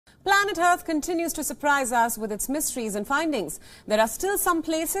Planet Earth continues to surprise us with its mysteries and findings. There are still some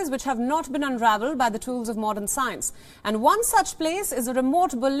places which have not been unraveled by the tools of modern science. And one such place is a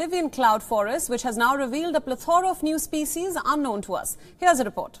remote Bolivian cloud forest which has now revealed a plethora of new species unknown to us. Here's a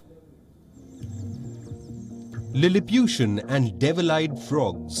report. Lilliputian and devil-eyed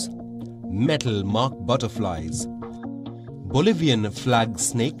frogs, metal-marked butterflies, Bolivian flag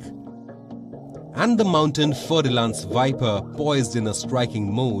snake, and the mountain fer-de-lance viper poised in a striking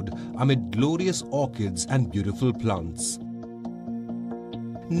mode amid glorious orchids and beautiful plants.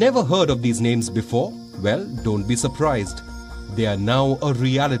 Never heard of these names before? Well, don't be surprised. They are now a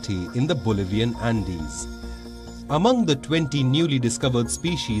reality in the Bolivian Andes. Among the 20 newly discovered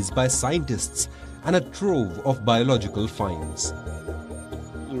species by scientists and a trove of biological finds.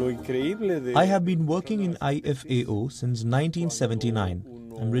 I have been working in IFAO since 1979.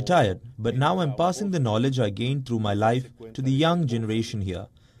 I'm retired, but now I'm passing the knowledge I gained through my life to the young generation here.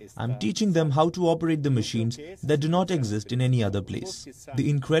 I'm teaching them how to operate the machines that do not exist in any other place. The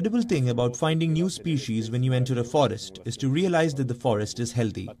incredible thing about finding new species when you enter a forest is to realize that the forest is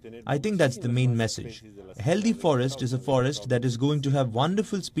healthy. I think that's the main message. A healthy forest is a forest that is going to have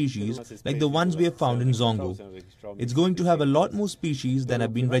wonderful species like the ones we have found in Zongo. It's going to have a lot more species than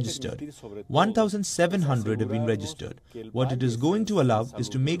have been registered. 1,700 have been registered. What it is going to allow is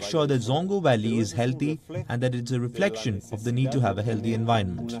to make sure that Zongo Valley is healthy and that it's a reflection of the need to have a healthy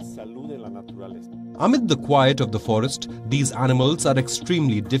environment. Amid the quiet of the forest, these animals are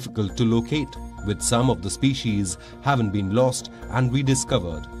extremely difficult to locate, with some of the species having been lost and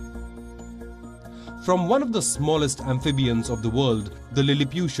rediscovered. From one of the smallest amphibians of the world, the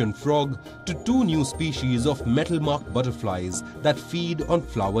Lilliputian frog, to two new species of metal-marked butterflies that feed on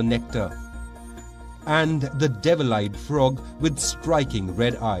flower nectar, and the devil-eyed frog with striking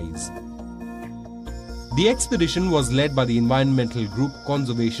red eyes. The expedition was led by the environmental group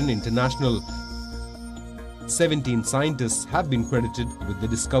Conservation International. 17 scientists have been credited with the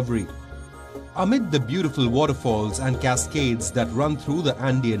discovery. Amid the beautiful waterfalls and cascades that run through the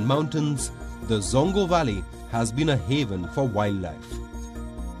Andean mountains, the Zongo Valley has been a haven for wildlife.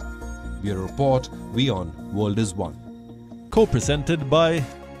 Bureau Report, WION World is One. Co-presented by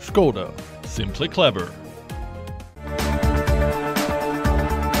Skoda. Simply clever.